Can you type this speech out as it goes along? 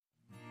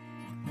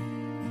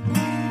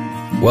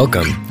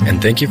Welcome,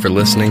 and thank you for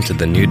listening to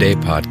the New Day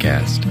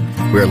podcast.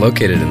 We are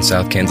located in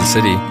South Kansas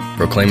City,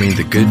 proclaiming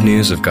the good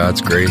news of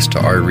God's grace to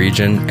our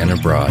region and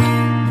abroad.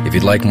 If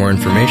you'd like more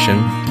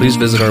information, please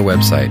visit our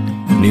website,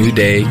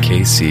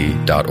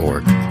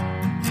 newdaykc.org.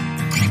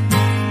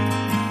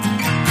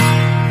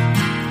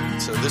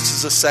 So this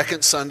is the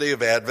second Sunday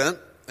of Advent,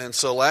 and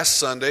so last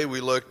Sunday we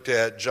looked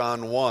at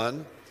John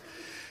 1,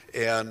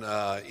 and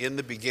in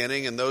the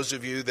beginning, and those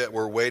of you that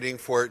were waiting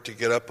for it to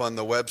get up on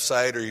the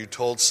website, or you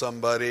told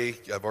somebody,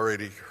 I've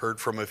already heard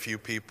from a few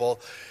people,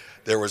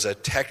 there was a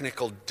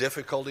technical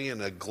difficulty and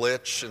a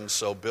glitch, and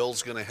so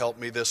Bill's going to help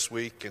me this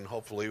week, and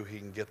hopefully he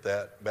can get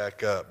that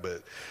back up.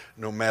 But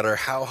no matter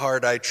how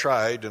hard I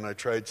tried, and I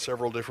tried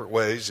several different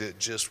ways, it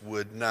just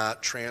would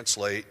not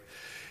translate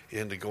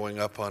into going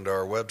up onto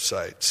our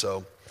website.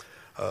 So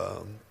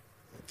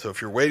if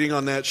you're waiting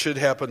on that, it should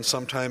happen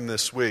sometime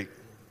this week.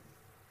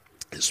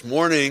 This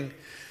morning,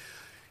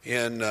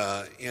 in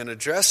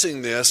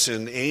addressing this,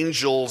 in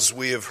Angels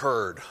We Have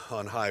Heard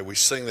on High, we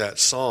sing that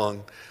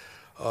song.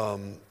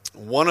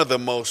 One of the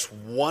most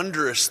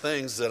wondrous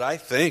things that I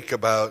think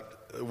about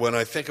when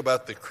I think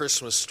about the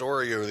Christmas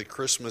story or the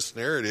Christmas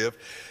narrative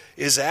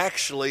is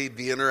actually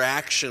the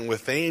interaction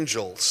with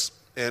angels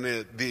and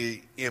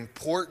the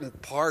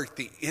important part,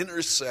 the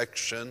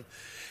intersection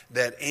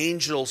that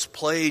angels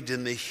played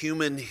in the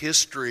human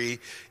history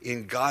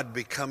in God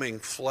becoming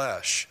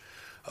flesh.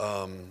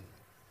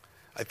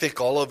 I think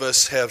all of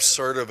us have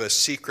sort of a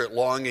secret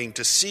longing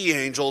to see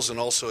angels and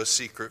also a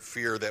secret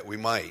fear that we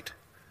might.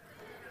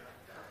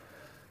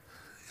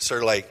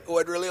 Sort of like, oh,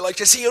 I'd really like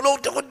to see you. No,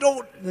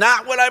 don't,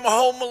 not when I'm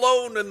home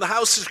alone and the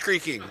house is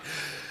creaking.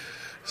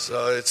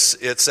 So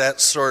it's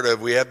that sort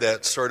of, we have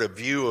that sort of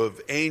view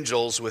of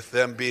angels with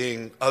them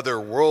being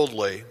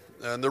otherworldly.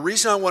 And the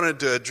reason I wanted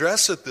to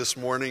address it this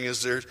morning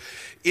is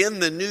in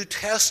the New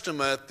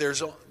Testament,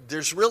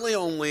 there's really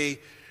only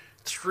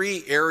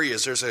three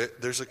areas.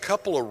 There's a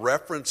couple of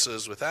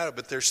references without it,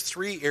 but there's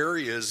three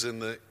areas in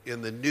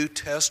the New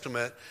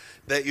Testament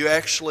that you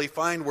actually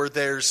find where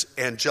there's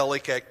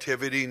angelic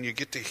activity, and you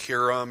get to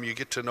hear them, you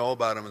get to know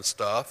about them and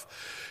stuff.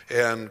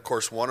 And of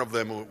course, one of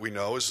them we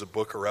know is the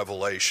Book of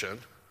Revelation,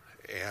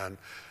 and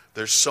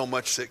there's so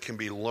much that can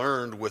be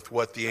learned with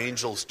what the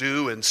angels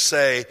do and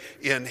say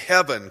in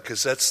heaven,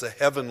 because that's the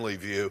heavenly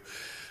view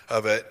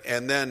of it.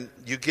 And then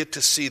you get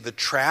to see the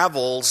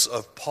travels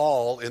of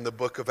Paul in the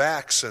book of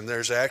Acts, and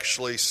there's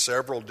actually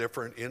several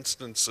different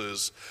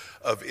instances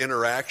of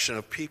interaction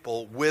of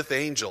people with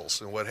angels.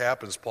 And what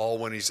happens, Paul,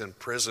 when he's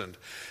imprisoned,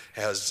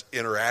 has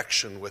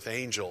interaction with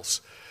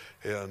angels.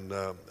 And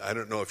I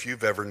don't know if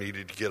you've ever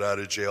needed to get out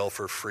of jail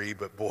for free,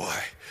 but boy,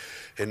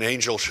 an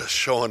angel just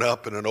showing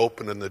up and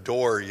opening the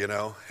door,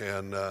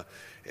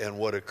 and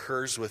what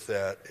occurs with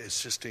that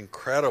is just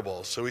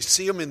incredible. So we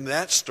see him in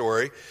that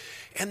story.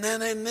 And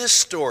then in this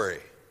story,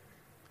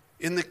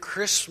 in the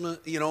Christmas,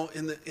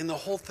 in the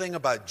whole thing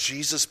about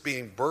Jesus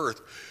being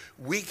birthed,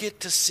 we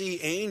get to see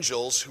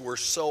angels who are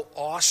so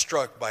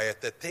awestruck by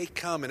it that they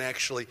come and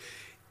actually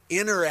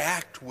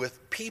interact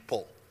with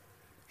people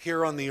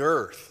here on the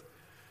earth.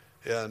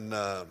 And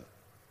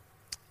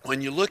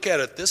when you look at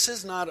it, this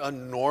is not a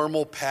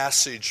normal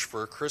passage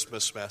for a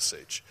Christmas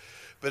message.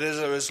 But as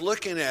I was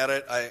looking at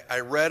it, I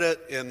read it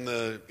in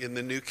the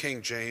New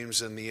King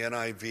James and the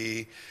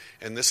NIV,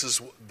 and this is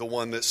the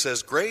one that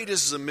says, "Great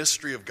is the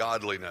mystery of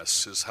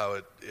godliness," is how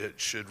it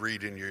should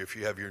read if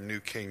you have your New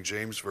King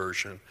James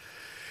Version.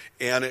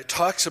 And it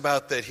talks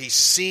about that he's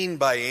seen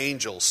by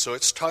angels. So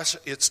it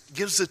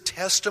gives the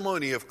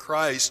testimony of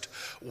Christ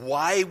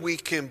why we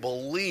can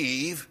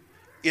believe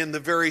in the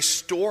very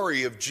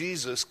story of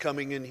Jesus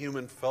coming in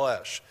human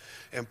flesh.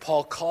 And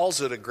Paul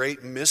calls it a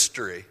great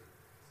mystery.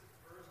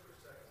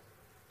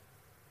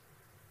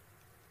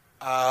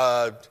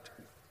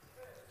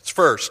 It's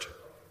first.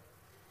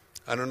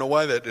 I don't know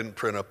why that didn't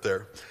print up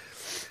there.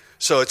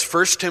 So it's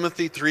 1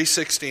 Timothy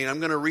 3:16. I'm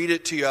going to read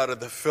it to you out of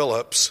the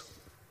Phillips.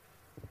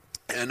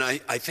 And I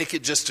think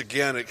it just,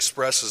 again,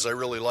 expresses, I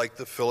really like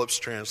the Phillips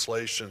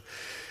translation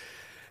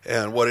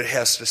and what it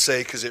has to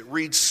say, because it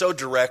reads so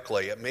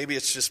directly. Maybe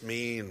it's just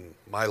me and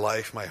my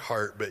life, my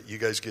heart, but you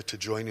guys get to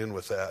join in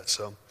with that.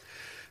 So it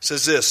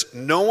says this: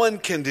 "No one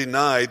can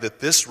deny that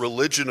this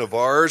religion of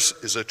ours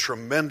is a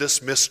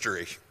tremendous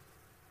mystery."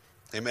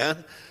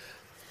 Amen?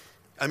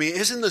 I mean,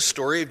 isn't the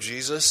story of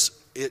Jesus,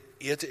 it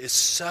is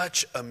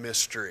such a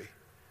mystery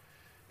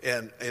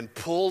and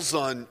pulls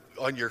on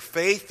your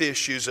faith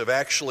issues of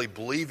actually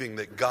believing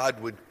that God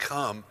would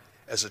come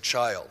as a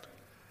child.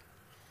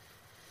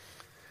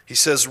 He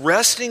says,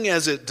 "Resting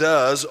as it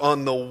does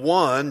on the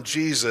one,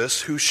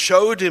 Jesus, who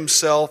showed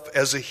himself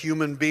as a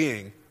human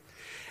being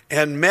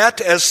and met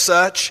as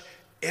such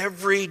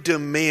every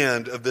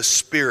demand of the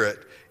Spirit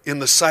in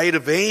the sight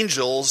of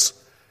angels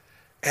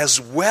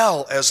as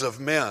well as of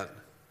men."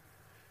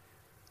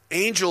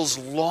 Angels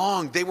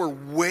longed, they were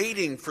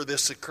waiting for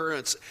this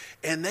occurrence,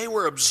 and they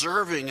were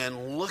observing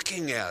and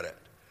looking at it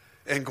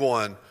and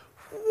going,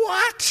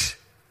 what?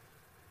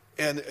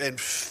 And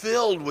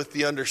filled with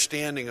the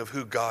understanding of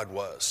who God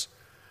was.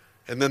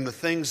 And then the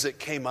things that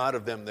came out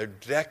of them, their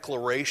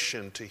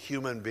declaration to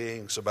human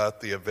beings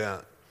about the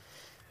event.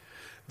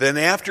 Then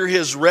after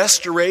his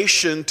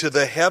restoration to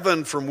the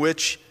heaven from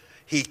which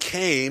he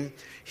came,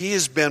 he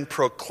has been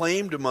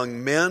proclaimed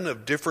among men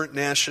of different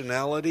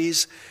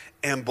nationalities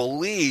and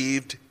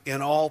believed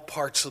in all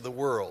parts of the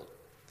world.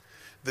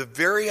 The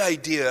very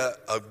idea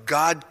of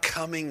God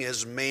coming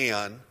as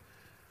man,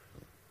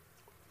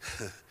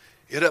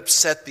 it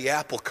upset the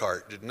apple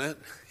cart, didn't it?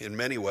 In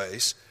many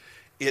ways.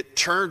 It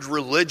turned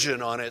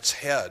religion on its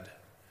head.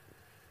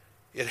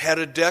 It had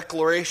a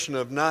declaration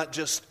of not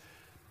just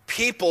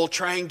people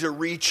trying to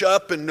reach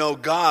up and know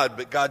God,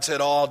 but God said,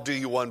 oh, I'll do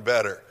you one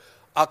better.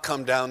 I'll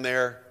come down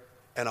there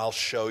and I'll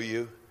show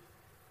you.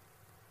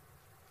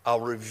 I'll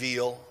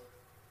reveal.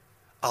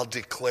 I'll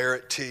declare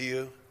it to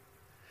you.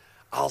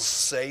 I'll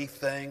say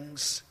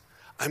things.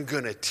 I'm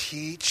going to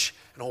teach.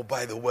 And oh,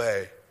 by the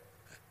way,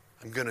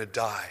 I'm going to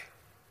die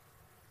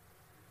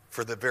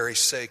for the very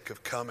sake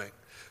of coming.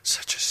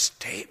 Such a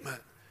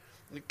statement.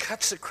 It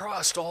cuts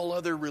across all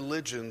other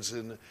religions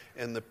and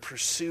the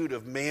pursuit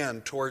of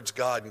man towards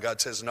God. And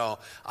God says, no,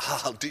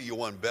 I'll do you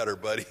one better,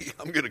 buddy.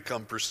 I'm going to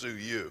come pursue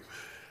you.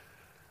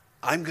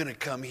 I'm going to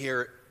come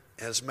here.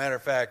 As a matter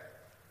of fact,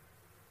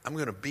 I'm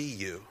going to be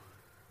you.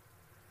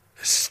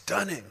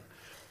 Stunning.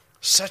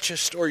 Such a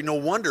story. No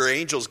wonder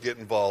angels get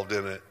involved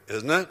in it,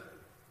 isn't it?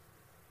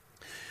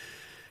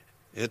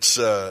 It's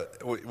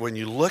when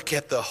you look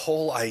at the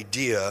whole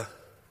idea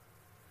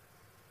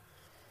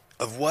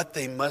of what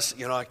they must,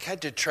 I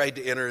kind of tried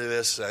to enter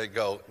this. I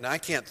go, now I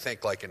can't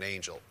think like an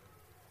angel.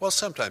 Well,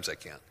 sometimes I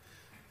can.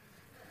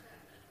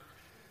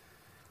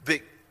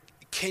 But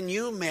can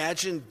you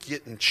imagine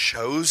getting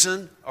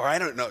chosen? Or I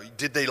don't know,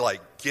 did they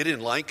get in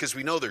line? Because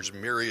we know there's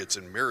myriads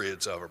and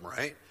myriads of them,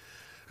 right?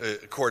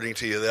 According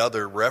to the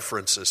other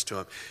references to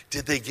them.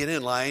 Did they get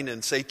in line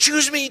and say,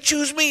 choose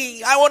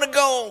me, I want to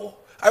go.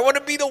 I want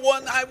to be the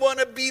one, I want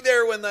to be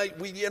there when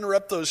we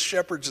interrupt those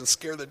shepherds and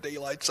scare the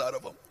daylights out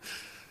of them.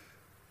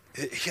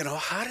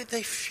 How did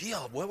they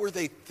feel? What were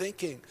they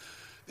thinking?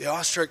 The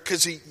awestruck,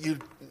 because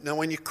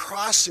when you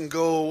cross and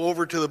go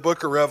over to the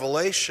book of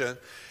Revelation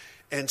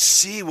and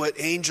see what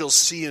angels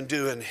see and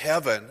do in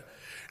heaven,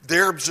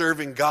 they're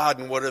observing God,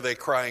 and what are they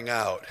crying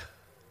out?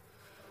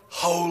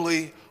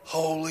 Holy,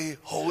 holy,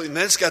 holy. And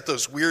then it's got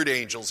those weird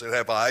angels that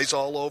have eyes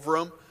all over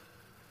them.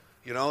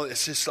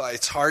 It's just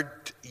it's hard,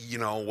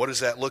 what does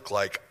that look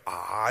like?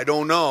 I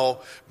don't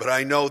know, but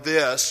I know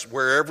this,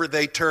 wherever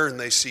they turn,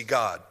 they see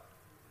God.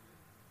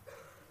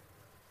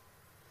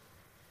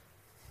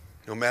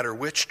 No matter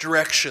which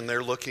direction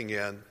they're looking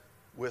in,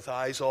 with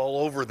eyes all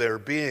over their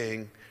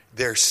being,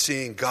 they're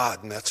seeing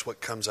God, and that's what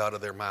comes out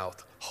of their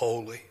mouth.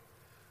 Holy,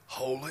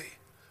 holy,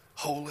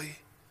 holy.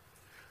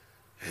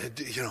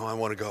 And, I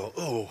want to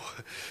go,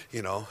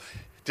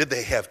 did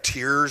they have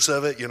tears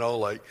of it?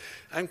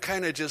 I'm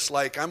kind of just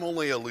I'm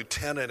only a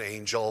lieutenant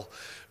angel,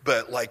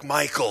 but like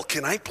Michael,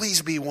 can I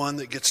please be one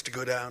that gets to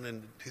go down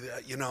and do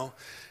that,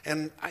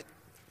 And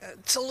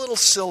it's a little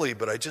silly,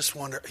 but I just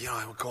wonder,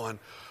 I'm going,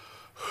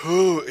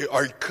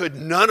 could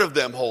none of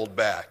them hold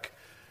back?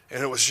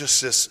 And it was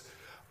just this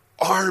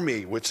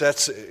army, which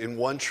that's in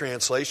one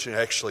translation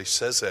actually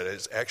says that.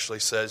 It actually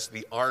says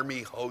the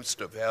army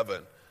host of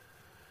heaven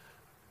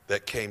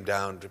that came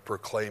down to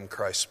proclaim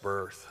Christ's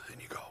birth.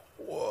 And you go,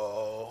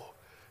 whoa,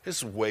 this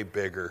is way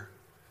bigger.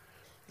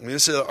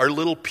 This is our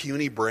little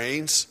puny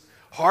brains,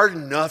 hard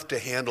enough to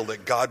handle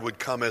that God would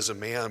come as a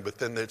man, but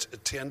then it's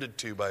attended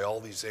to by all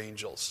these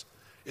angels.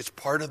 It's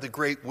part of the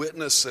great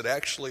witness that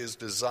actually is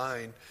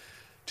designed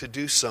to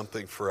do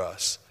something for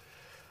us,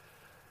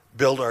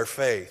 build our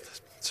faith.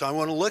 So I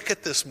want to look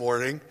at this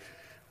morning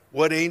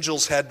what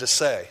angels had to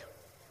say.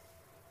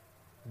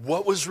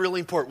 What was really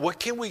important? What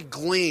can we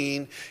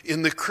glean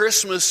in the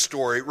Christmas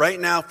story right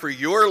now for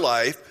your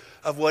life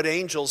of what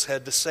angels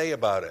had to say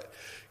about it?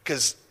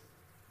 Because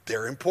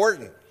they're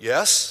important,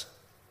 yes?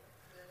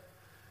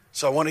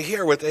 So I want to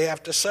hear what they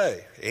have to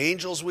say.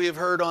 Angels we have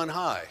heard on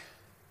high.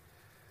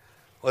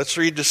 Let's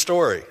read the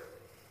story.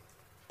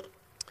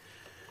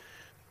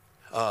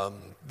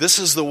 This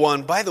is the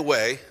one, by the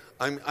way,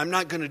 I'm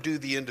not going to do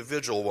the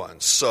individual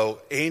ones.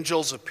 So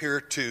angels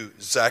appear to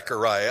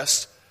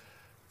Zacharias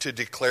to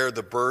declare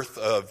the birth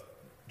of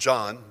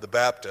John the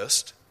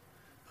Baptist.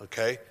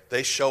 Okay?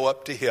 They show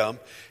up to him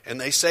and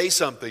they say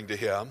something to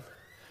him.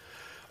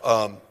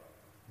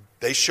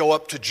 They show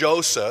up to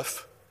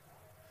Joseph,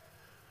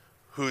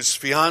 whose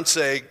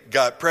fiance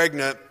got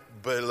pregnant,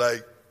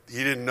 but he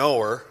didn't know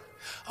her.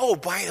 Oh,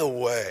 by the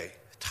way,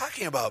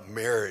 talking about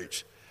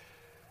marriage,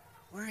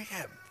 where you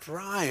at,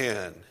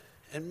 Brian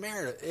and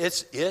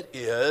Meredith? It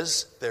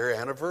is their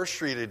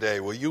anniversary today.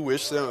 Will you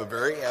wish them a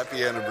very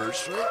happy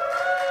anniversary?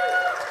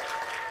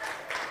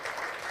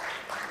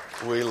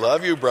 We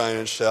love you, Brian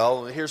and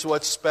Shell. And here's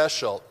what's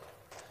special.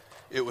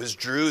 It was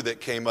Drew that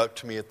came up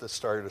to me at the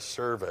start of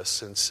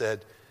service and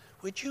said,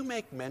 would you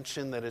make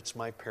mention that it's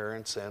my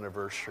parents'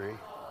 anniversary?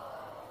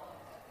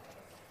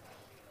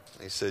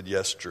 I said,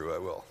 yes, Drew, I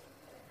will.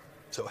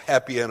 So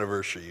happy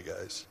anniversary, you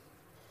guys.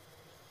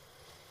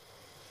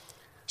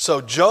 So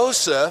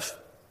Joseph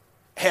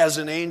has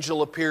an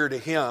angel appear to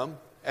him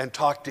and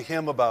talk to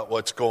him about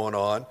what's going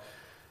on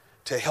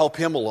to help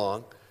him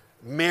along.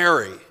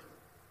 Mary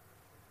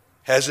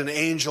has an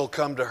angel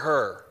come to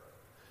her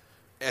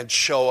and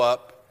show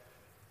up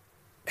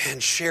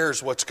and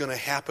shares what's going to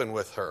happen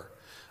with her.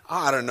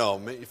 I don't know,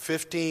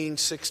 15,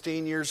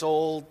 16 years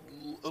old,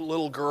 a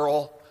little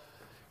girl.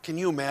 Can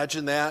you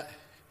imagine that?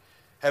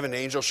 Have an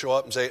angel show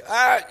up and say,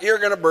 you're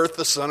going to birth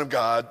the Son of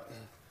God.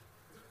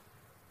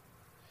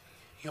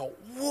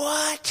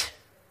 What?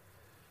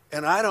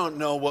 And I don't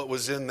know what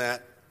was in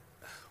that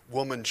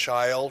woman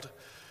child,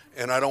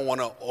 and I don't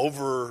want to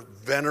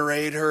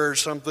over-venerate her or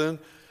something,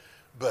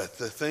 but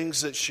the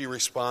things that she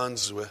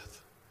responds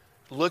with,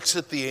 looks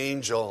at the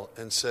angel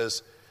and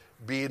says,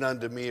 be it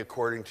unto me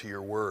according to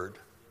your word.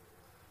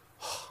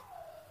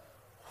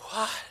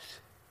 What?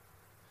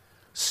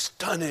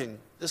 Stunning.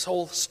 This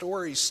whole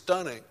story is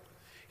stunning.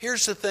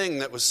 Here's the thing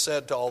that was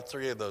said to all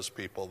three of those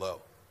people,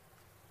 though.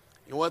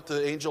 You know what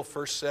the angel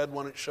first said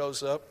when it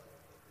shows up?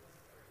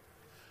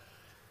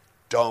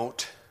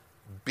 Don't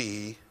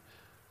be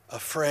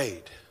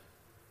afraid.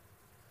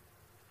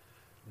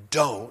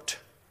 Don't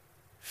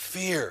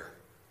fear.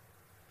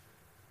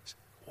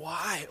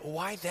 Why?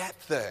 Why that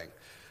thing?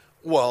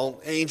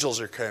 Well, angels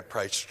are kind of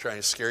probably trying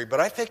to scare you, but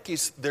I think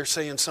they're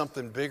saying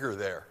something bigger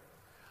there.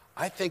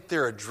 I think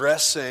they're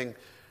addressing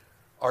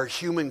our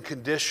human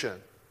condition,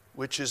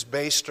 which is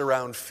based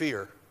around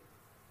fear.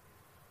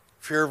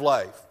 Fear of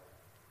life.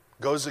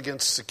 Goes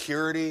against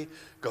security,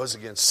 goes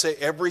against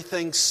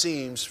everything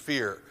seems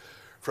fear.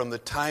 From the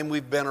time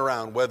we've been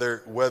around, whether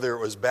it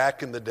was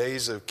back in the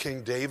days of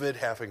King David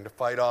having to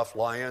fight off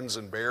lions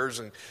and bears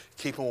and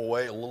keep them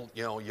away, a little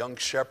young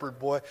shepherd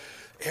boy,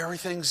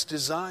 everything's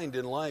designed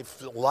in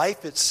life.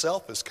 Life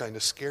itself is kind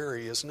of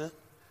scary, isn't it?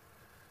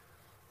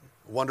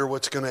 Wonder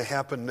what's going to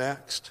happen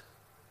next.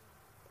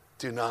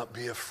 Do not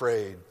be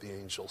afraid, the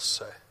angels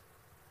say.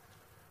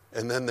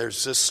 And then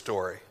there's this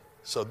story.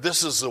 So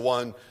this is the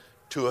one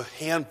to a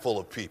handful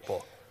of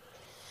people.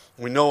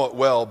 We know it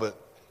well, but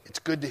it's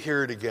good to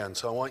hear it again.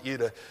 So I want you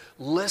to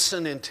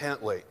listen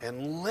intently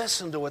and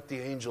listen to what the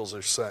angels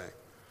are saying.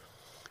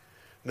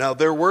 Now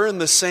there were in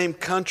the same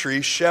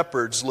country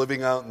shepherds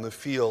living out in the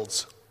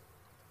fields,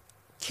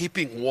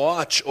 keeping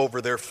watch over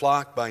their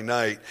flock by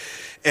night.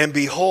 And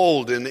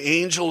behold, an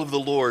angel of the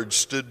Lord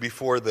stood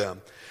before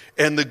them,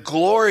 and the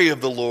glory of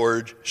the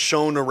Lord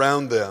shone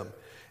around them,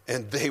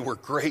 and they were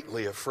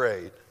greatly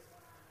afraid.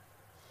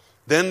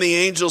 Then the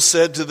angel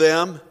said to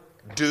them,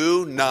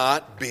 do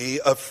not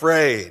be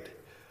afraid.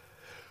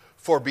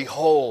 For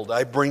behold,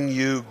 I bring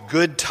you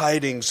good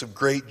tidings of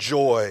great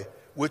joy,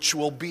 which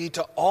will be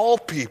to all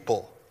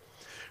people.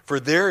 For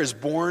there is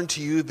born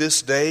to you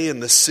this day in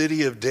the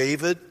city of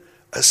David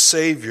a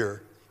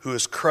Savior, who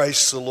is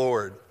Christ the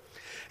Lord.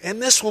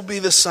 And this will be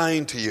the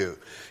sign to you.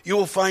 You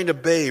will find a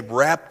babe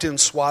wrapped in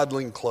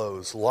swaddling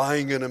clothes,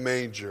 lying in a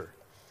manger.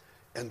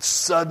 And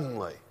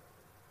suddenly,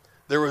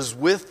 there was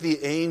with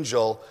the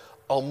angel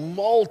a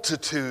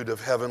multitude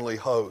of heavenly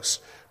hosts,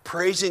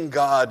 praising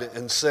God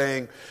and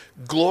saying,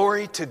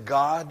 glory to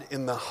God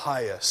in the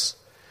highest,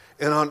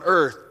 and on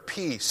earth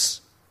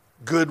peace,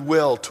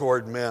 goodwill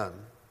toward men.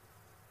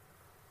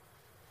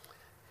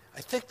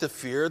 I think the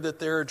fear that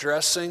they're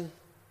addressing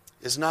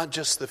is not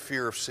just the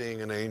fear of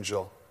seeing an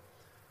angel.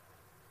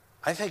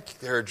 I think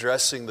they're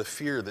addressing the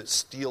fear that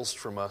steals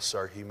from us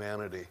our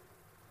humanity.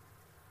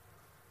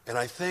 And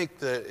I think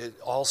that it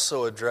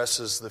also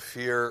addresses the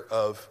fear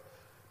of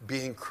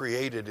being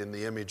created in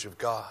the image of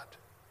God.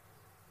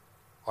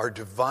 Our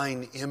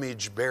divine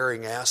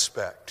image-bearing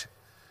aspect.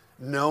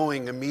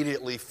 Knowing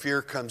immediately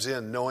fear comes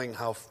in, knowing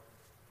how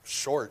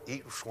short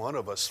each one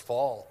of us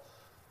fall.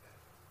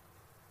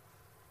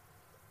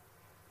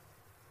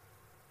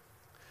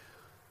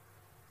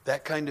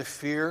 That kind of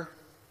fear,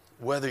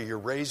 whether you're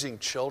raising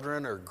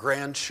children or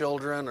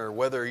grandchildren, or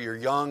whether you're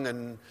young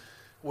and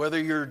whether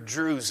you're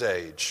Drew's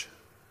age,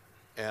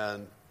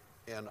 and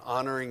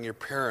honoring your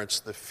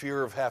parents, the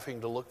fear of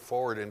having to look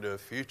forward into a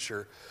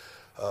future,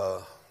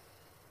 the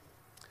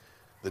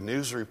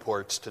news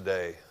reports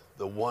today,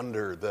 the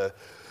wonder,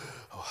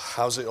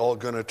 how's it all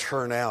going to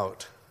turn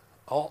out?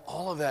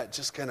 All of that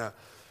just kind of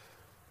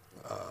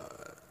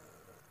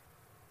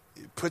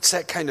puts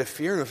that kind of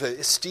fear in it.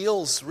 It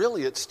steals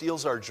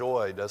our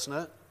joy, doesn't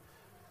it?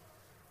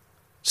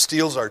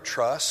 Steals our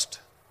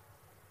trust.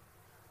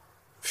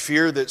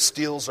 Fear that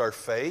steals our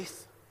faith.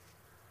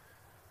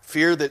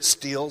 Fear that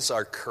steals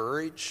our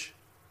courage.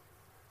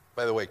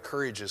 By the way,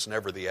 courage is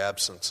never the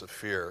absence of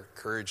fear.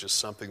 Courage is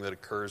something that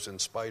occurs in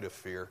spite of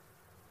fear.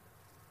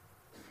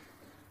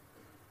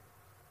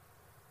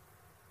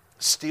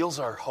 Steals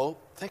our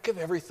hope. Think of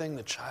everything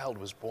the child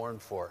was born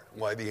for.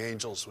 Why the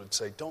angels would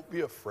say, don't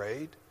be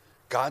afraid.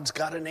 God's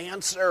got an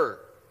answer.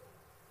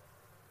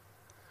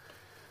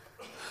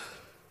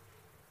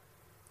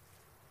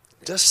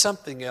 Does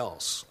something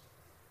else.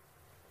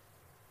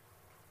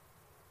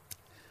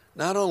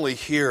 Not only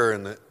here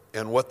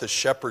and what the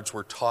shepherds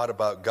were taught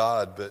about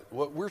God, but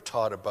what we're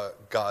taught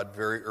about God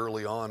very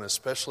early on,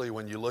 especially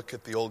when you look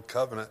at the Old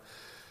Covenant.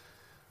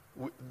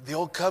 The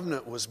old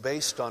covenant was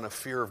based on a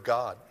fear of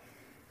God.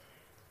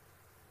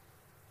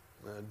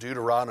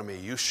 Deuteronomy,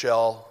 you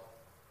shall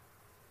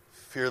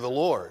fear the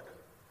Lord.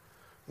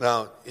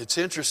 Now, it's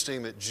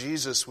interesting that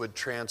Jesus would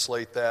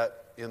translate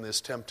that in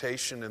this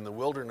temptation in the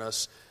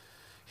wilderness.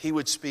 He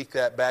would speak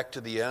that back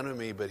to the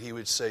enemy, but he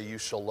would say, you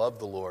shall love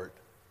the Lord.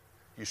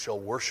 You shall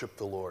worship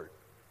the Lord.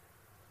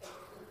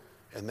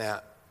 And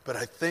that. But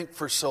I think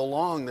for so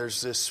long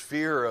there's this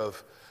fear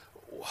of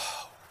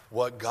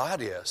what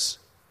God is.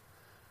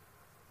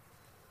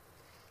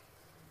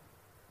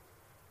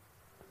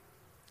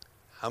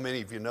 How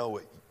many of you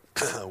know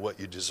what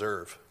you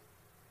deserve?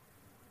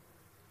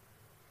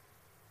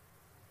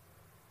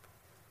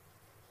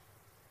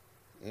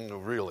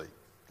 Really,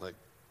 like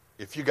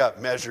if you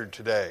got measured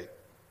today,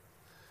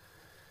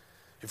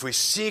 if we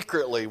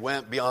secretly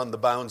went beyond the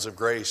bounds of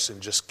grace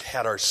and just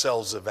had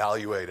ourselves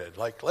evaluated,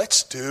 like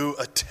let's do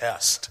a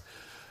test.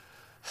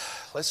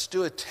 Let's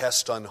do a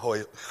test on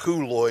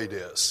who Lloyd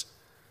is.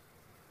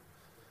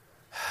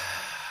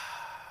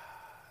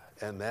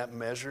 And that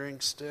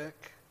measuring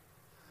stick,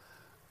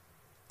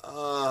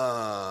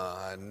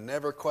 I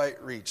never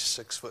quite reached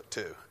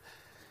 6'2".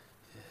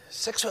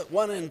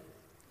 6'1"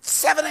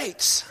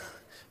 7/8,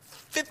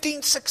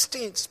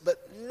 15/16,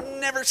 but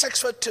never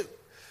 6'2".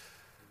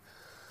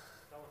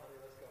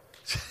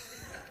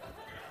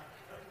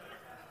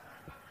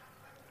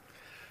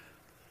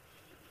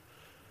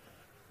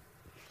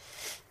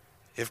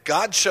 If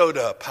God showed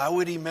up, how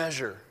would he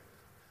measure?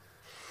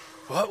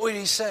 What would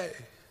he say?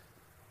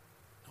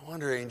 No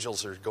wonder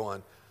angels are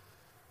going,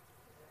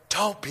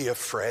 don't be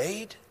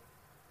afraid.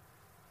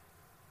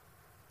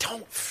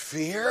 Don't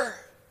fear.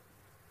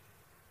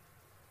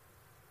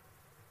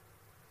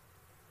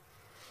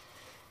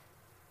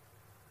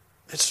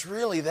 It's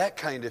really that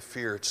kind of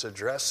fear it's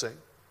addressing.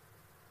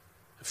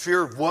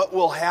 Fear of what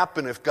will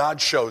happen if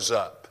God shows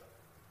up.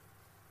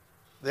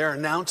 They're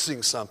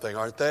announcing something,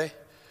 aren't they?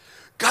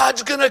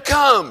 God's going to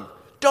come.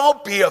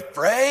 Don't be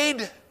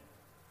afraid.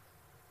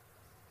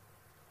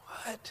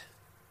 What?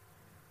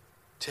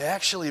 To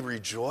actually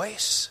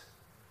rejoice?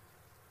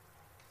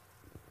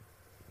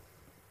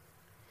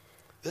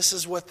 This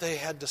is what they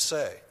had to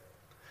say.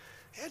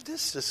 They had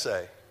this to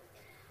say.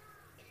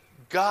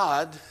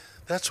 God,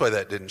 that's why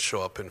that didn't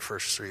show up in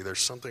verse 3.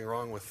 There's something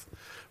wrong with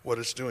what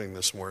it's doing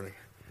this morning.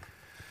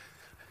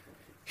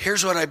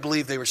 Here's what I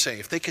believe they were saying.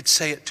 If they could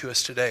say it to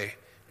us today,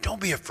 don't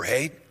be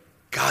afraid.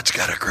 God's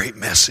got a great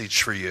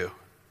message for you.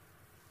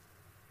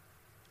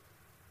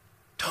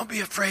 Don't be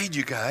afraid,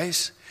 you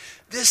guys.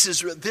 This is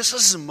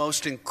the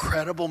most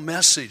incredible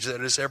message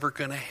that is ever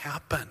going to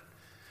happen.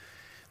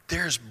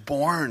 There's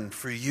born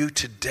for you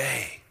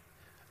today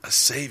a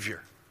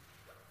Savior.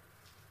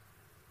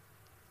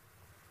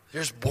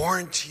 There's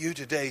born to you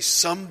today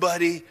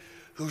somebody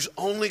who's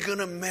only going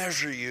to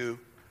measure you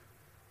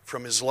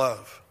from his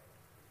love.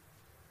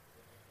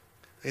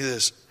 Look at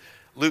this.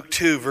 Luke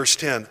 2, verse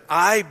 10.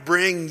 I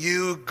bring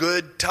you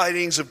good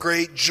tidings of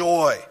great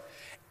joy.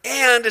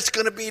 And it's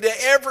going to be to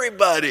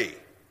everybody.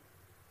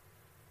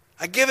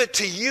 I give it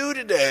to you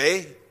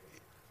today,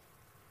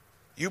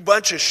 you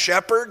bunch of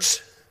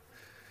shepherds.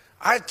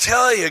 I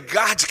tell you,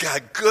 God's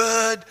got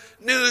good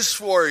news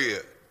for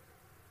you.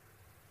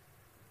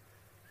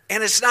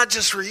 And it's not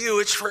just for you,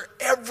 it's for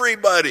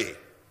everybody.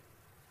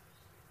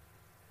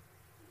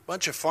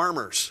 Bunch of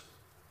farmers.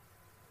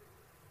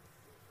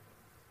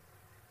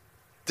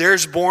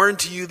 There's born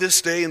to you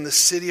this day in the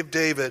city of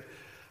David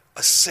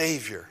a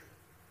Savior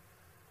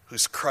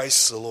who's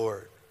Christ the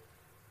Lord.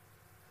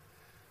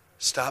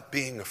 Stop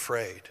being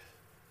afraid.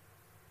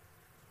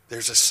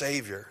 There's a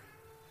Savior.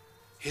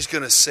 He's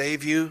going to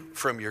save you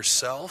from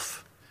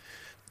yourself,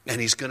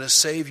 and he's going to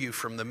save you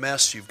from the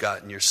mess you've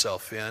gotten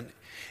yourself in,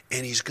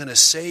 and he's going to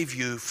save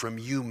you from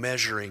you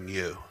measuring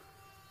you.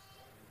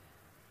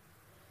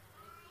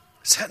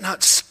 Is that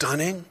not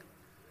stunning?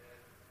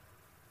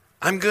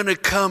 I'm going to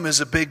come as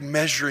a big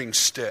measuring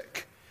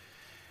stick,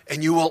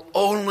 and you will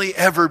only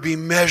ever be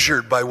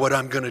measured by what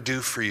I'm going to do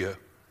for you.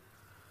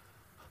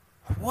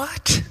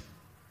 What?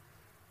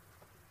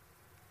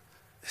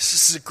 This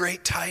is the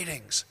great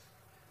tidings.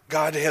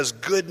 God has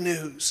good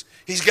news.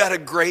 He's got a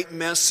great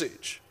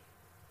message.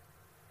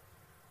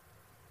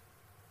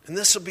 And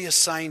this will be a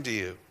sign to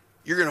you.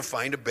 You're going to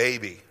find a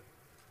baby.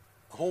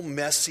 A whole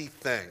messy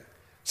thing.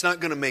 It's not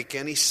going to make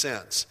any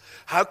sense.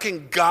 How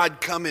can God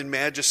come in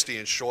majesty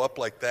and show up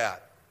like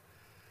that?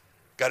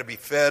 Got to be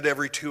fed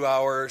every 2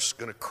 hours.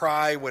 Going to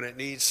cry when it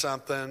needs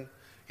something.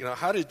 You know,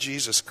 how did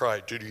Jesus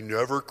cry? Did he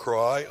never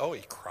cry? Oh,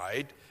 he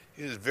cried.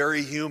 He was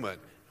very human.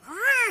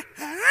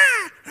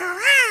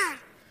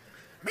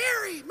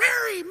 Mary,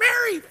 Mary,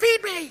 Mary,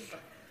 feed me.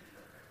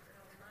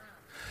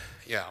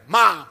 Yeah,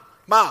 mom.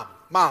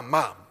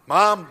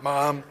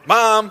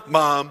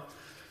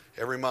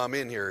 Every mom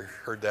in here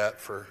heard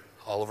that for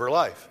all of her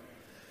life.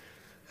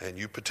 And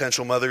you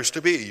potential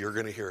mothers-to-be, you're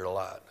going to hear it a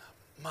lot.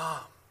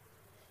 Mom.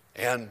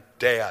 And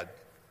Dad,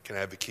 can I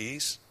have the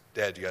keys?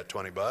 Dad, you got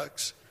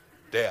 $20?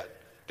 Dad,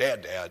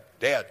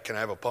 can I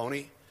have a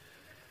pony?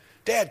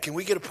 Dad, can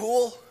we get a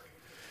pool?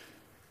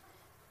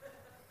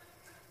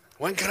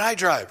 When can I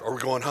drive? Are we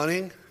going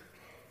hunting?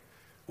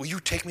 Will you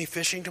take me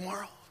fishing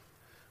tomorrow?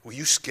 Will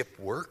you skip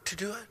work to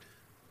do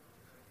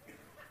it?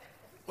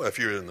 Well, if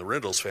you're in the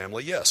Rindles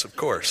family, yes, of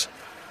course.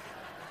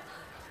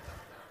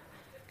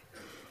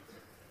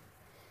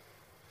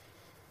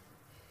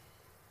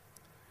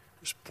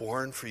 There's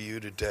born for you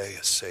today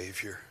a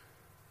Savior,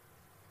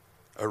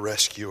 a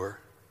rescuer.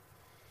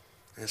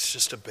 And it's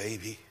just a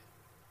baby.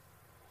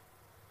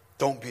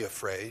 Don't be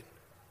afraid.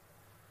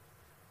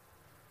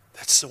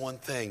 That's the one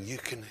thing you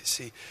can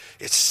see.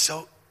 It's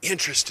so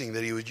interesting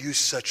that he would use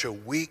such a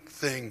weak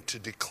thing to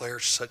declare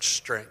such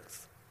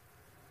strength.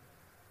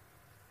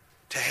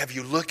 To have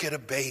you look at a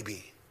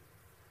baby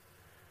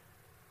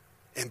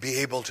and be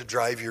able to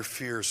drive your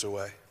fears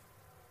away.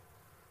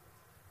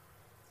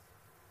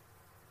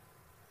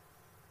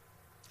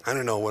 I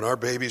don't know, when our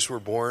babies were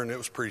born, it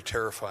was pretty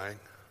terrifying.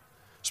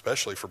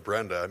 Especially for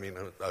Brenda. I mean,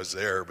 I was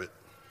there, but,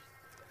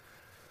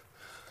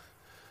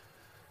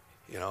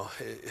 you know,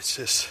 it's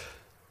just,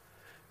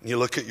 you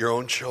look at your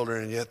own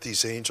children, and yet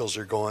these angels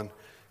are going,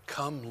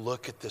 come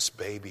look at this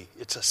baby.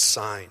 It's a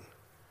sign.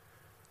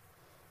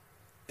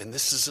 And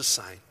this is a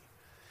sign.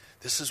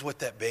 This is what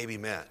that baby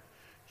meant.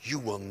 You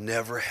will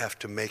never have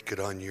to make it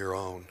on your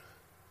own.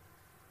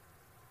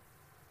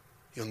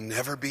 You'll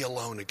never be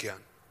alone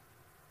again.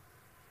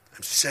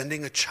 I'm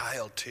sending a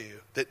child to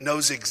you that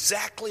knows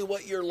exactly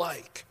what you're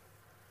like.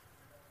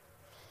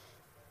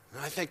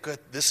 And I think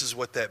that this is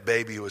what that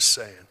baby was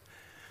saying.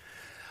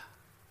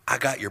 I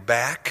got your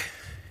back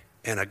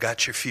and I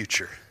got your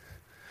future.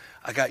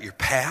 I got your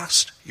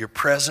past, your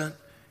present,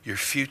 your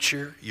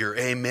future, your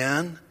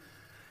amen.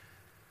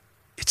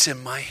 It's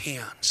in my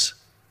hands.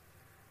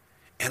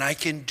 And I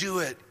can do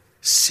it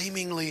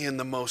seemingly in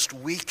the most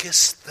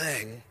weakest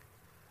thing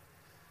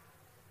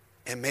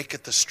and make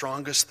it the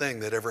strongest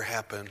thing that ever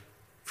happened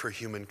for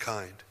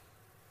humankind.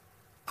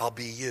 I'll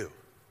be you.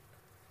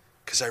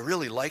 Because I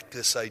really liked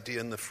this idea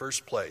in the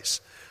first place.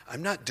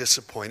 I'm not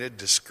disappointed,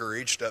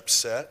 discouraged,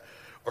 upset,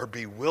 or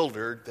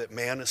bewildered that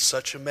man is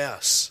such a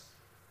mess.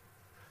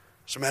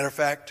 As a matter of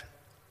fact,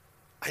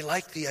 I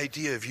like the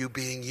idea of you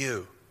being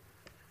you.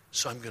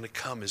 So I'm going to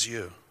come as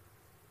you.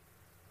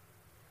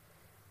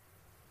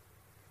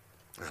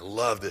 I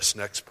love this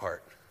next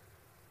part.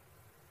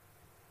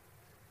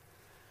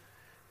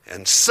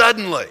 And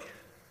suddenly,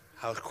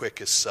 how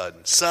quick is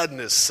sudden? Sudden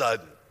is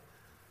sudden.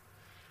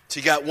 So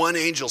you got one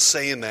angel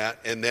saying that,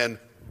 and then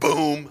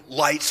boom,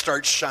 light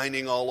starts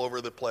shining all over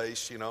the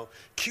place, you know.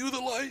 Cue the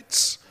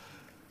lights.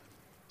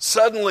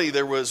 Suddenly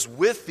there was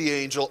with the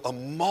angel a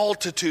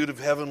multitude of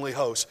heavenly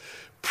hosts,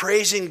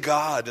 praising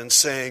God and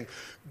saying,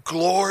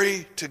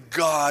 glory to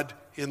God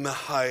in the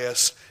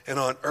highest, and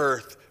on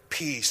earth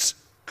peace,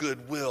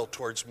 goodwill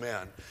towards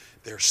men.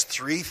 There's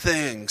three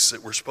things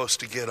that we're supposed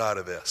to get out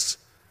of this.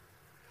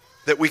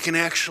 That we can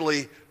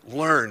actually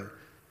learn.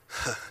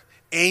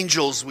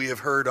 Angels we have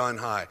heard on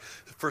high.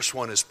 The first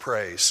one is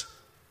praise.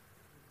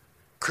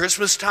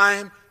 Christmas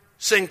time,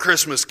 sing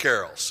Christmas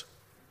carols.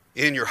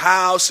 In your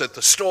house, at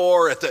the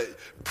store,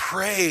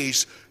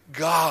 praise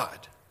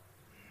God.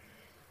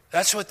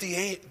 That's what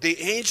the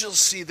angels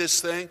see this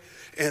thing,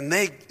 and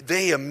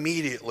they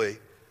immediately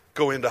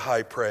go into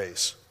high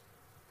praise.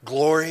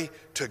 Glory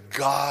to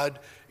God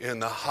in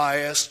the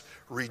highest.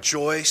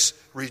 Rejoice,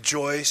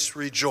 rejoice,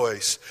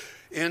 rejoice.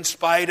 In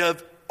spite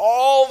of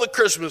all the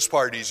Christmas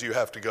parties you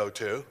have to go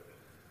to,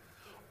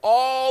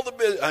 I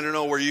don't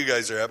know where you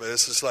guys are at, but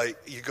it's just like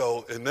you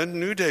go, and then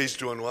New Day's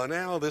doing one.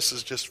 Now this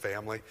is just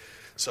family.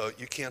 So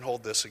you can't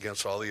hold this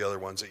against all the other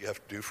ones that you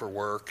have to do for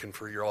work and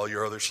for all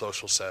your other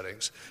social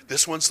settings.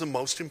 This one's the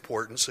most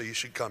important, so you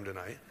should come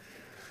tonight.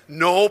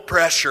 No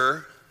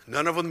pressure.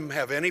 None of them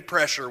have any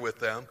pressure with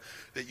them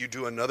that you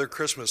do another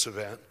Christmas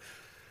event.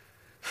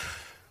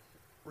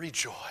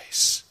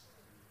 Rejoice.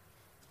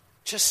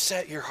 Just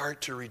set your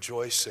heart to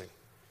rejoicing.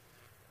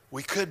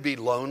 We could be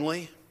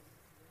lonely.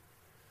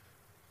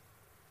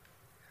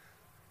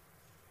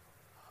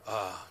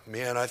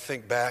 Man, I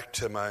think back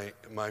to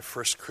my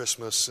first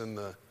Christmas in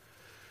the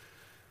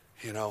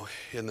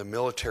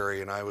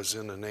military, and I was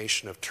in the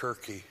nation of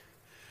Turkey,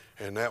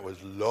 and that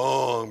was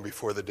long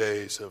before the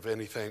days of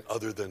anything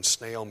other than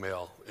snail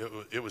mail.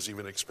 It was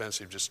even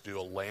expensive just to do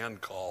a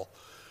land call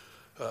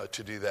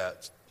to do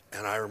that.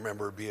 And I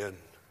remember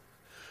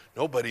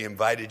nobody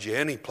invited you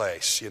any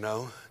place,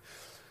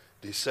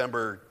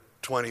 December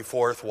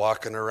 24th,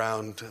 walking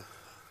around,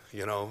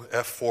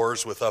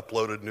 F-4s with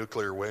uploaded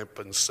nuclear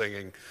weapons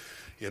singing,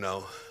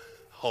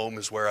 home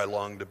is where I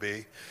long to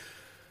be.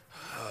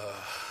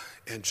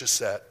 And just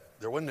that,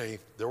 there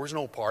was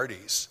no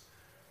parties.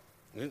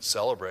 We didn't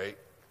celebrate.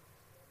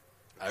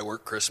 I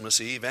worked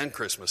Christmas Eve and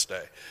Christmas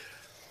Day.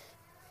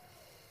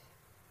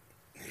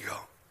 You go,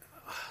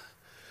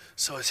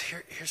 so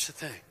here's the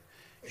thing.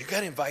 You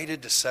got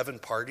invited to 7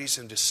 parties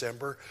in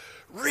December.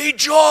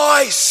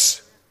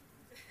 Rejoice!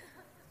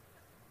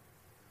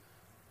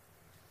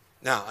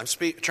 Now, I'm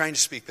trying to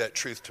speak that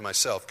truth to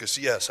myself because,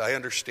 yes, I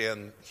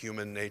understand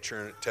human nature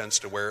and it tends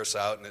to wear us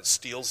out and it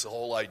steals the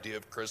whole idea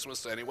of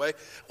Christmas anyway.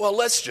 Well,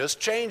 let's just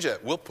change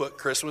it. We'll put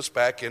Christmas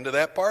back into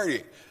that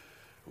party.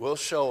 We'll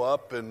show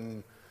up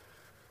and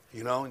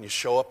you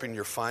show up in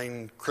your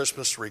fine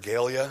Christmas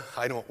regalia.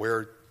 I don't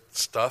wear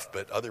stuff,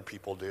 but other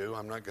people do.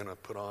 I'm not going to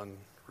put on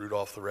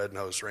Rudolph the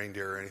Red-Nosed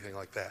Reindeer or anything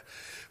like that.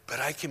 But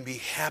I can be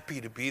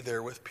happy to be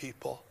there with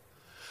people.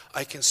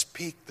 I can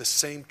speak the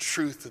same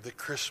truth of the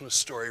Christmas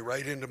story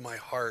right into my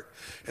heart.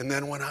 And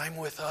then when I'm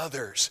with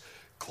others,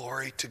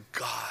 glory to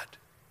God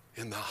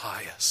in the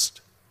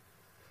highest.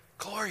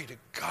 Glory to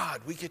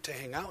God. We get to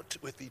hang out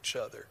with each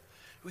other.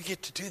 We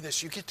get to do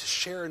this. You get to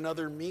share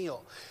another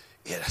meal.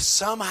 It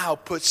somehow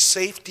puts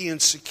safety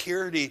and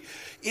security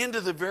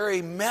into the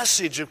very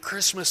message of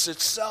Christmas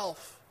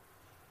itself.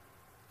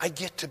 I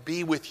get to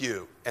be with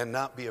you and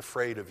not be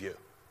afraid of you.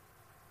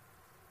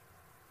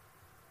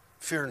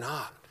 Fear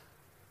not.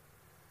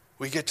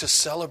 We get to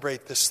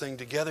celebrate this thing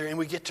together and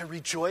we get to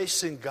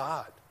rejoice in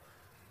God.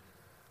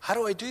 How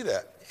do I do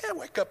that?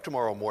 Wake up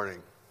tomorrow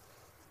morning.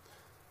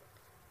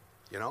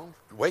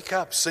 Wake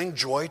up, sing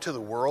joy to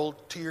the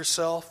world to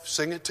yourself,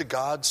 sing it to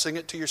God, sing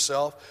it to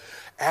yourself.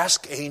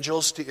 Ask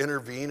angels to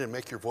intervene and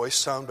make your voice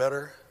sound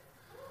better.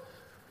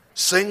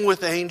 Sing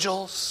with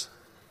angels.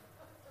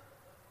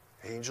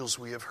 Angels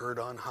we have heard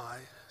on high,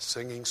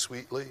 singing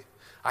sweetly.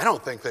 I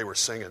don't think they were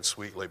singing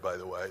sweetly, by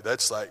the way.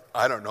 That's like,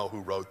 I don't know who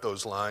wrote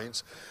those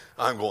lines.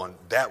 I'm going,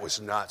 that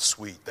was not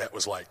sweet. That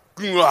was like,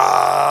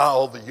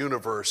 all the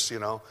universe,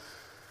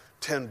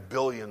 10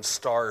 billion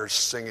stars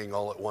singing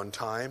all at one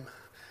time.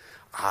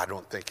 I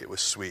don't think it was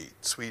sweet.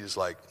 Sweet is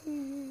like,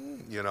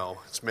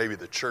 it's maybe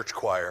the church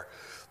choir.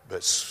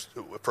 But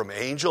from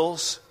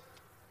angels,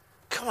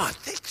 come on,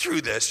 think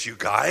through this, you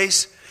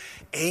guys.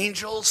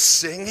 Angels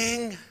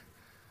singing.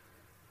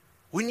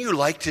 Wouldn't you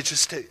like to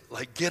just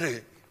get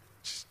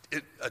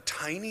a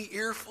tiny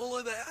earful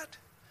of that?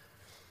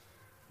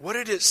 What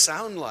did it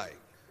sound like?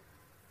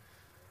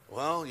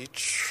 Well, you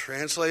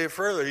translate it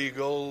further. You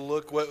go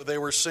look what they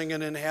were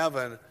singing in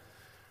heaven.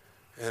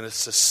 And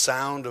it's the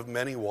sound of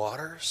many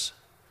waters.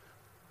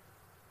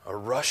 A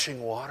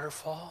rushing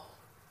waterfall.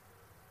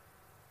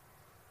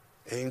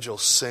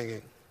 Angels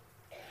singing.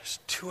 There's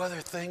two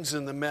other things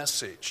in the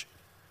message.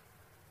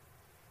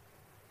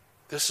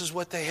 This is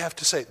what they have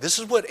to say. This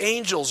is what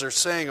angels are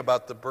saying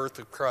about the birth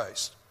of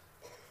Christ.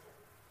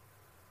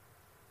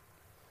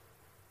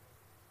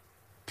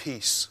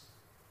 Peace.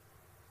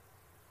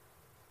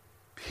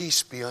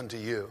 Peace be unto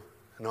you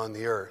and on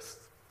the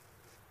earth.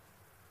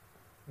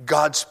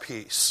 God's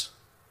peace.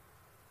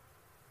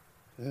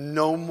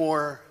 No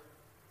more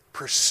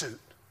pursuit.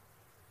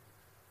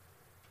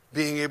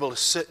 Being able to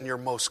sit in your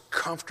most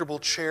comfortable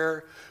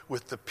chair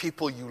with the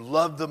people you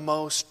love the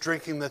most,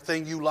 drinking the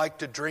thing you like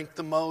to drink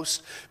the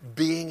most,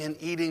 being and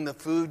eating the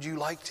food you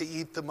like to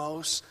eat the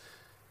most.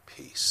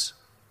 Peace.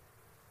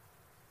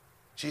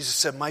 Jesus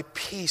said, my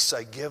peace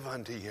I give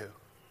unto you.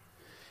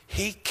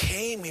 He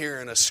came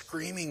here in a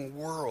screaming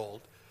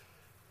world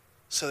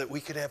so that we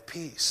could have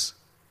peace.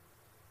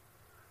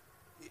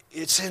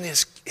 It's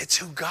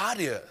who God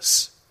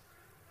is.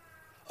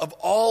 Of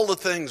all the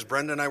things,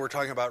 Brenda and I were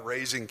talking about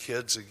raising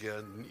kids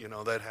again,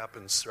 that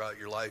happens throughout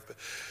your life.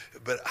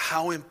 But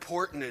how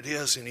important it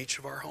is in each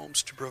of our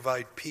homes to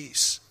provide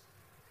peace.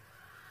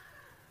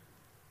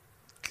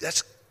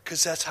 That's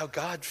because that's how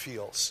God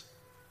feels.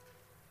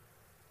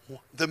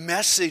 The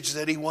message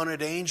that he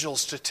wanted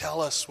angels to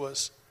tell us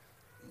was,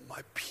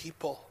 my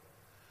people,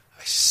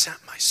 I sent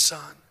my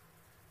son.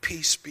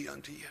 Peace be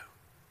unto you.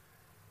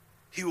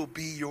 He will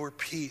be your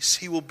peace.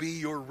 He will be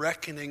your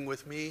reckoning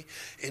with me,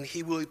 and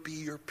he will be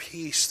your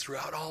peace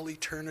throughout all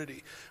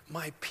eternity.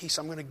 My peace,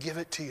 I'm going to give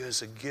it to you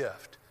as a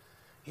gift.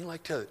 You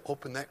like to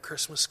open that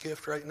Christmas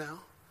gift right now?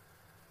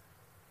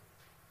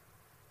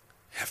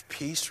 Have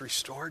peace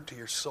restored to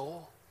your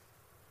soul?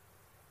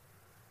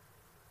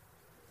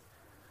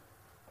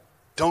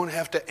 Don't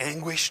have to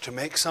anguish to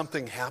make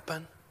something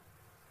happen?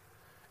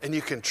 And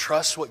you can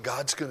trust what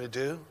God's going to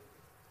do?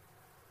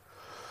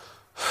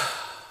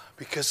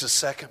 Because the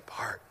second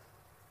part,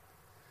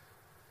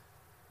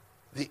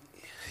 the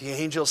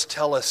angels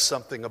tell us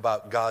something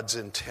about God's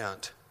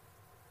intent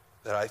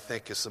that I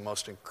think is the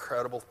most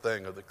incredible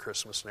thing of the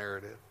Christmas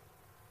narrative.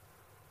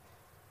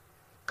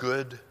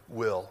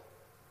 Goodwill.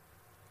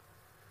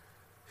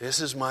 This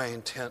is my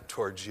intent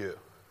towards you.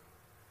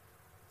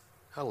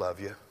 I love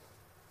you.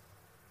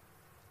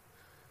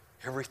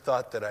 Every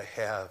thought that I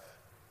have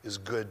is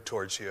good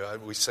towards you.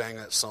 We sang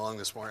that song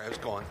this morning. I was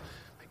going,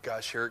 my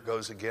gosh, here it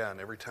goes again.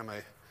 Every time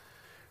I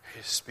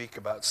speak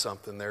about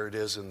something, there it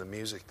is in the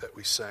music that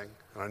we sing.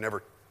 And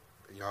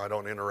I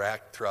don't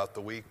interact throughout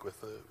the week with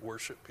the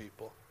worship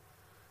people.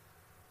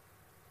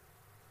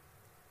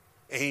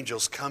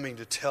 Angels coming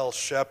to tell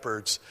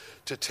shepherds,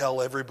 to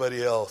tell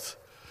everybody else.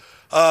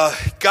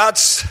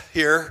 God's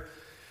here,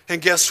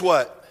 and guess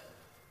what?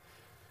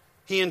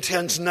 He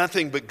intends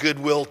nothing but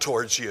goodwill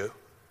towards you.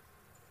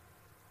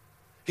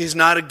 He's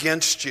not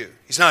against you.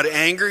 He's not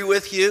angry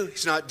with you.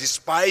 He's not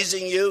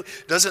despising you.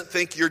 Doesn't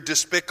think you're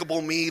despicable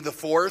me the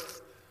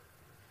fourth.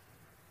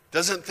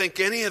 Doesn't think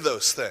any of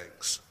those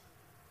things.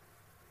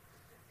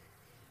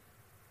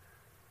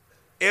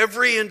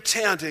 Every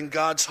intent in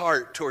God's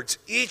heart towards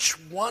each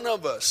one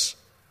of us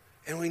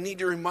And we need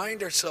to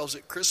remind ourselves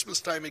at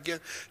Christmas time again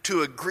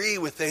to agree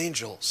with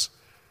angels.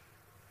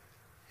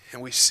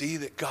 And we see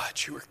that, God,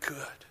 you are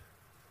good.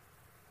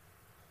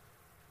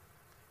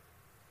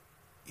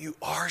 You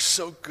are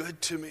so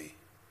good to me.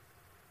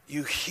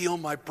 You heal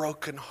my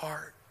broken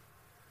heart.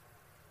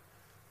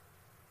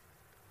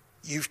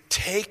 You've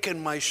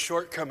taken my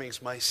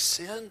shortcomings, my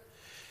sin,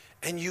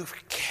 and you've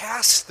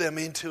cast them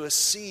into a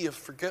sea of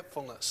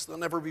forgetfulness. They'll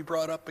never be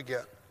brought up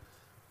again.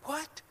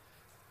 What?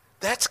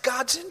 That's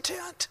God's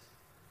intent?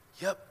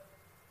 Yep.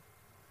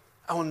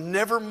 I will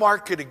never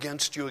mark it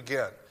against you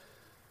again.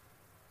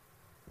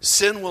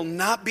 Sin will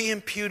not be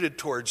imputed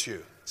towards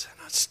you. Is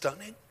that not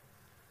stunning?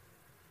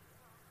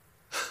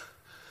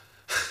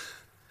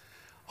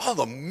 All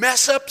the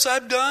mess ups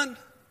I've done.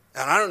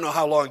 And I don't know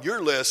how long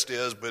your list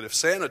is, but if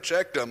Santa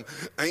checked them,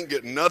 I ain't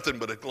getting nothing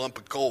but a lump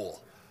of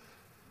coal.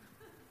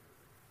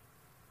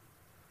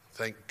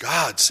 Thank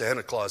God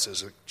Santa Claus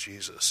isn't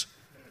Jesus.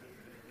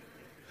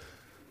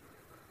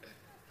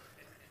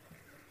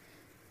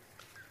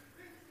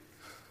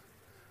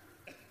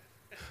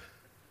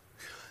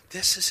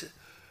 This is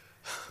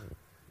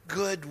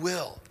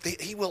goodwill.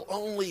 He will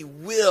only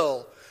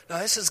will. Now,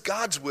 this is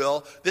God's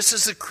will. This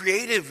is the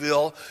creative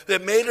will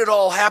that made it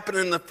all happen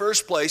in the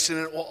first place, and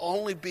it will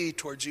only be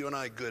towards you and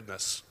I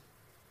goodness.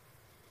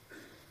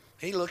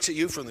 He looks at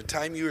you from the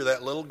time you were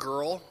that little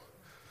girl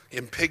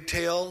in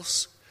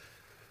pigtails,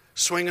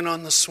 swinging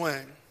on the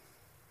swing,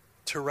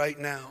 to right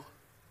now,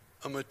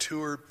 a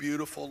mature,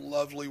 beautiful,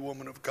 lovely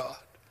woman of God.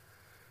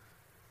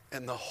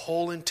 And the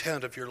whole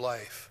intent of your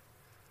life,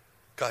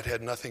 God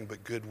had nothing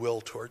but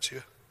goodwill towards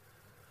you.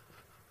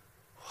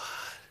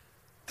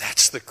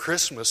 That's the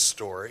Christmas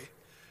story.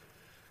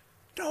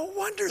 No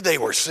wonder they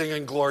were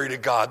singing glory to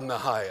God in the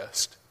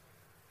highest.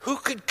 Who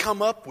could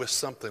come up with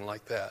something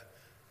like that?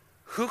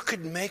 Who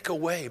could make a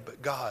way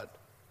but God?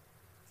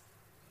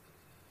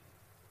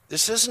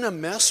 This isn't a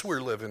mess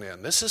we're living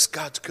in. This is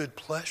God's good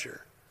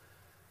pleasure.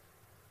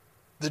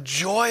 The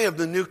joy of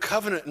the new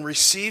covenant and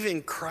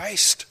receiving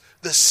Christ,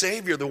 the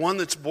Savior, the one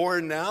that's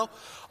born now.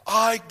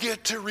 I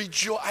get to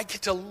rejoice. I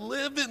get to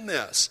live in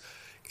this.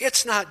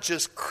 It's not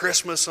just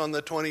Christmas on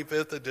the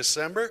 25th of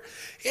December.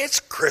 It's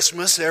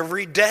Christmas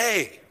every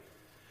day,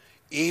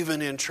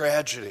 even in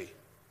tragedy,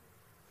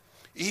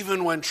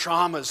 even when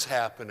trauma's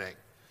happening.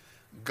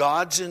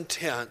 God's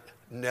intent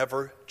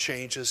never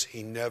changes.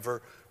 He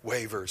never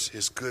wavers.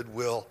 His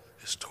goodwill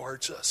is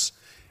towards us.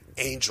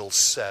 Angels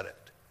said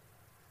it.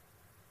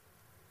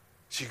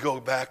 So you go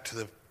back to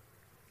the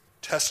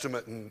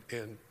Testament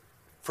in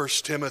 1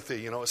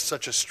 Timothy, it's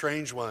such a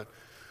strange one.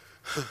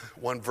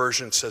 One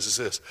version says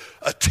this,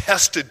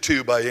 attested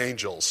to by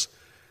angels.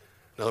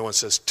 Another one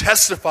says,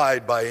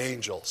 testified by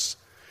angels.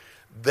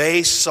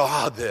 They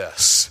saw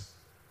this.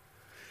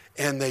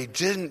 And they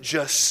didn't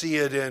just see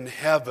it in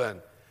heaven.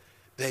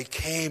 They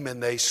came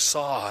and they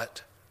saw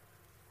it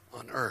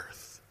on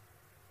earth.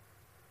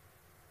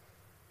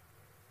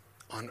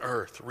 On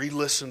earth.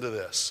 Re-listen to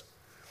this.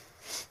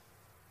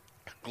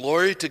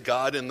 Glory to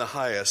God in the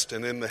highest,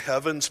 and in the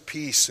heavens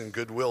peace and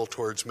goodwill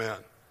towards men.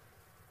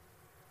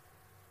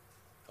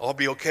 All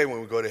be okay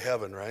when we go to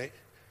heaven, right?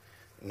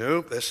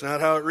 Nope, that's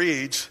not how it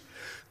reads.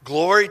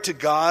 Glory to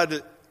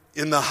God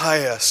in the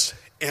highest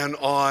and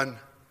on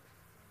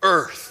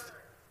earth.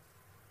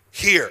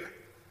 Here,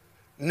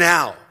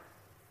 now,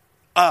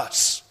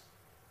 us,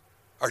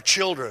 our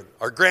children,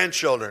 our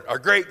grandchildren, our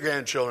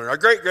great-grandchildren, our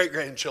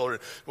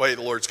great-great-grandchildren. Wait,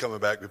 the Lord's coming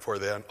back before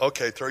then.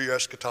 Okay, throw your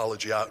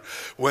eschatology out.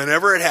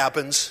 Whenever it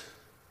happens,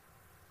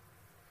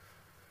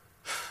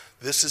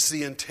 this is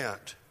the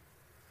intent.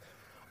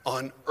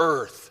 On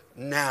earth,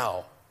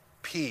 now,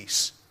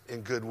 peace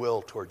and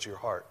goodwill towards your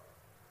heart.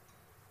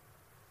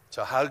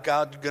 So how's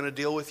God going to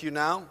deal with you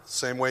now?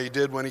 Same way he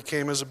did when he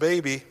came as a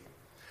baby.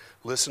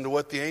 Listen to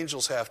what the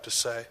angels have to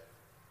say.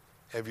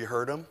 Have you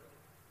heard them?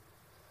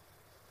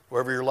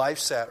 Wherever your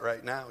life's at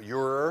right now,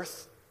 your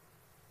earth,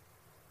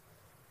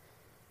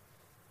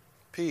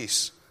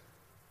 peace,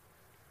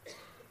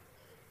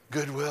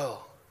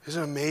 goodwill.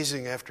 Isn't it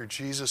amazing after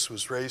Jesus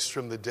was raised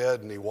from the dead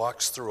and he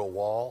walks through a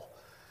wall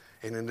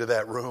and into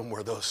that room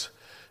where those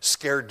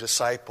scared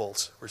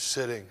disciples were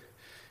sitting.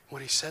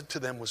 What he said to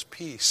them was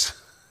peace.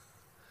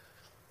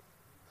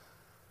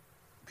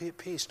 Be at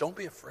peace. Don't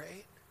be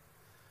afraid.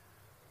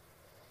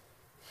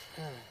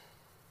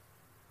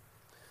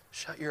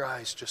 Shut your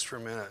eyes just for a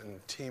minute.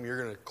 And team,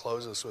 you're going to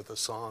close us with a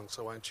song,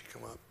 so why don't you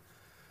come up?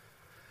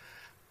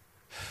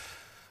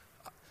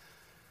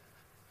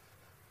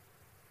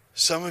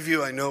 Some of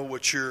you, I know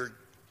what you're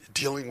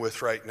dealing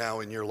with right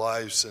now in your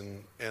lives,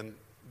 and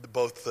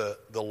both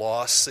the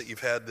loss that you've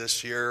had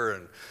this year,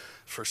 and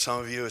for some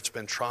of you it's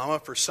been trauma.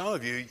 For some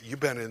of you, you've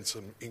been in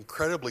some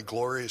incredibly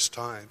glorious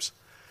times.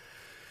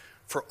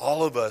 For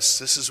all of us,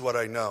 this is what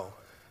I know.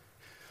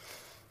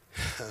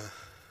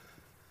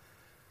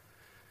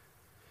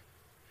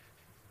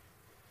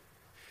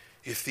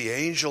 If the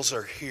angels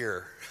are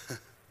here,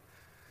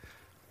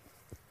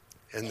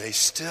 and they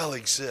still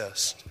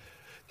exist,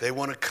 they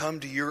want to come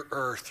to your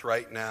earth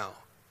right now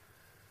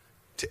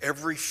to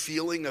every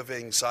feeling of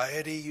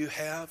anxiety you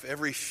have,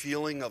 every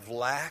feeling of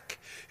lack,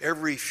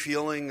 every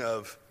feeling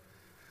of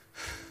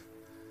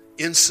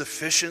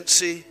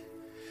insufficiency,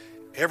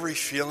 every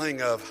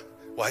feeling of,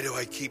 why do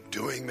I keep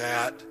doing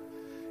that?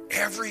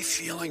 Every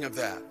feeling of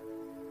that.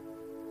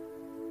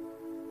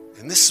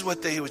 And this is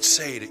what they would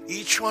say to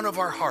each one of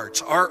our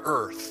hearts, our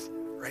earth,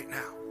 right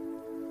now.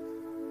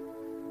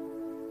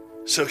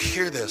 So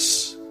hear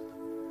this.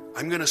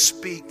 I'm going to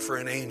speak for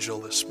an angel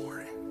this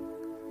morning.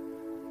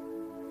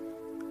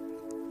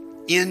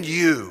 In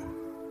you,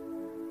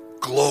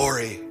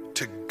 glory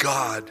to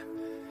God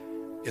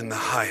in the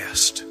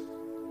highest.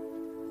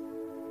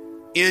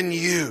 In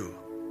you,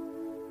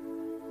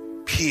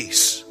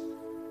 peace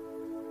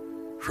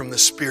from the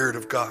Spirit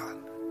of God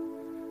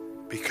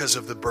because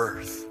of the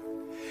birth.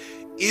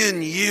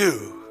 In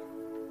you,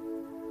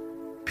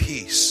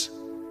 peace.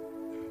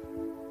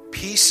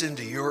 Peace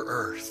into your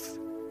earth.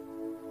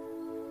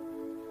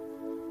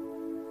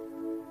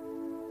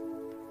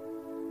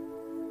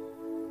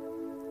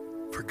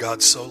 For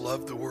God so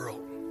loved the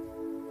world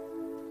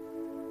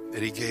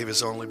that he gave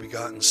his only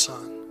begotten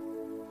Son,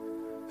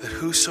 that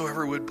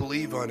whosoever would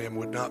believe on him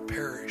would not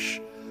perish,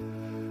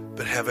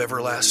 but have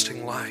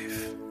everlasting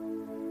life.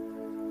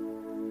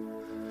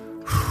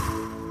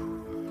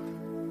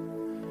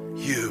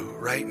 You,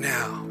 right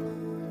now,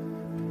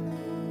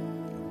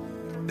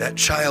 that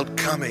child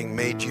coming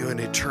made you an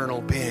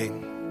eternal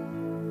being,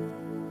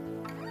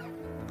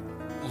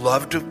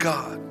 loved of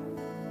God,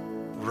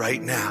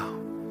 right now.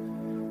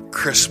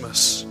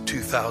 Christmas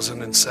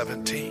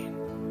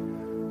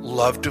 2017.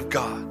 Loved of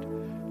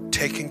God,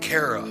 taken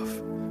care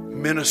of,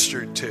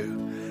 ministered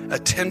to,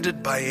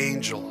 attended by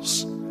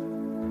angels,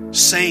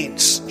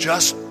 saints,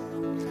 just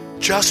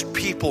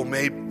people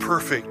made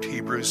perfect,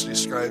 Hebrews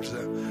describes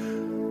them.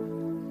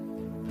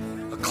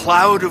 A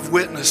cloud of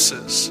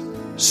witnesses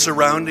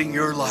surrounding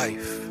your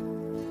life.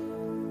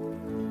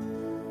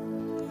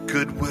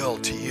 Goodwill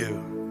to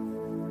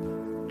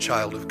you,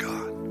 child of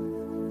God.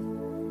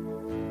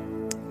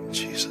 In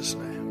Jesus'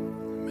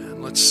 name,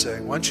 amen. Let's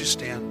sing. Why don't you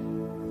stand?